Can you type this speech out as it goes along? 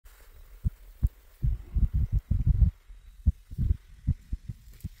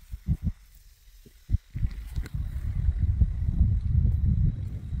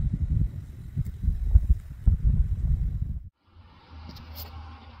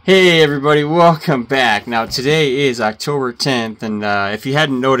Hey everybody, welcome back. Now today is October 10th, and if you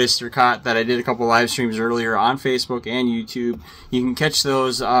hadn't noticed or caught that I did a couple live streams earlier on Facebook and YouTube, you can catch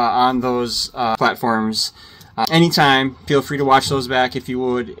those on those platforms anytime. Feel free to watch those back if you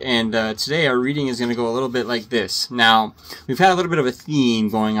would. And today our reading is going to go a little bit like this. Now, we've had a little bit of a theme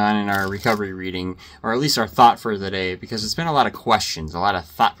going on in our recovery reading, or at least our thought for the day, because it's been a lot of questions, a lot of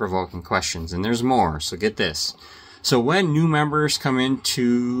thought-provoking questions, and there's more, so get this. So when new members come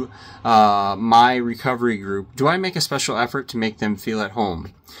into my recovery group, do I make a special effort to make them feel at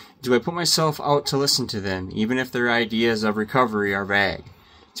home? Do I put myself out to listen to them, even if their ideas of recovery are vague?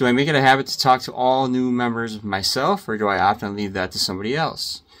 Do I make it a habit to talk to all new members myself, or do I often leave that to somebody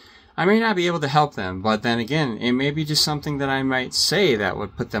else? I may not be able to help them, but then again, it may be just something that I might say that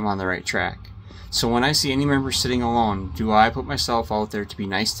would put them on the right track. So when I see any member sitting alone, do I put myself out there to be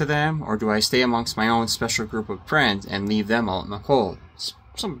nice to them, or do I stay amongst my own special group of friends and leave them out in the cold?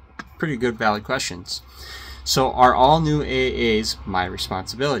 Some pretty good, valid questions. So are all new AAs my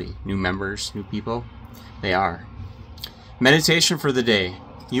responsibility? New members, new people? They are. Meditation for the day.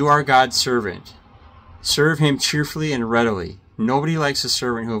 You are God's servant. Serve Him cheerfully and readily. Nobody likes a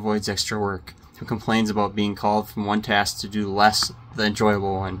servant who avoids extra work, who complains about being called from one task to do less the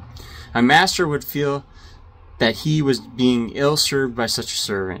enjoyable one. A master would feel that he was being ill-served by such a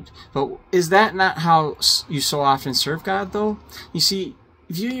servant. But is that not how you so often serve God, though? You see,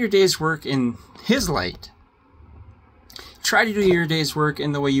 view your day's work in His light. Try to do your day's work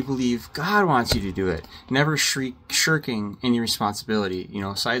in the way you believe God wants you to do it. Never shirking any responsibility,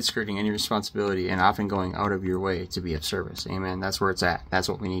 side-skirting any responsibility, and often going out of your way to be of service. Amen. That's where it's at. That's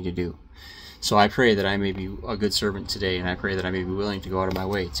what we need to do. So I pray that I may be a good servant today, and I pray that I may be willing to go out of my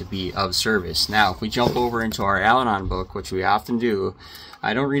way to be of service. Now, if we jump over into our Al-Anon book, which we often do,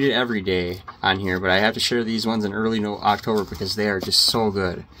 I don't read it every day on here, but I have to share these ones in early October because they are just so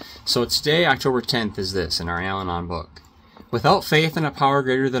good. So today, October 10th, is this in our Al-Anon book. Without faith in a power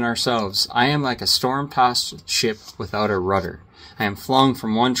greater than ourselves, I am like a storm-tossed ship without a rudder. I am flung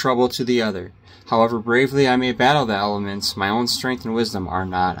from one trouble to the other. However bravely I may battle the elements, my own strength and wisdom are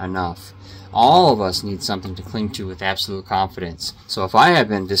not enough. All of us need something to cling to with absolute confidence. So if I have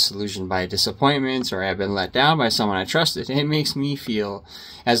been disillusioned by disappointments, or I have been let down by someone I trusted, it makes me feel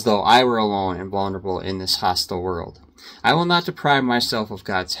as though I were alone and vulnerable in this hostile world. I will not deprive myself of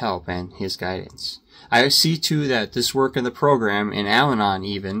God's help and His guidance. I see too that this work in the program, in Al-Anon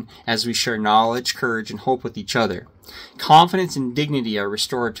even, as we share knowledge, courage, and hope with each other. Confidence and dignity are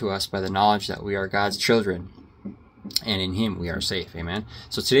restored to us by the knowledge that we are God's children, and in Him we are safe. Amen.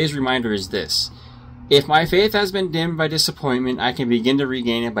 So today's reminder is this. If my faith has been dimmed by disappointment, I can begin to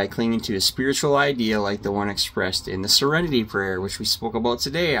regain it by clinging to a spiritual idea like the one expressed in the Serenity Prayer, which we spoke about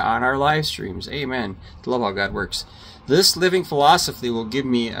today on our live streams. Amen. I love how God works. This living philosophy will give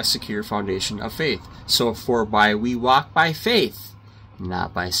me a secure foundation of faith. So we walk by faith,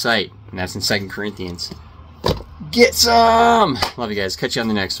 not by sight. And that's in 2 Corinthians. Get some! Love you guys. Catch you on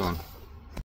the next one.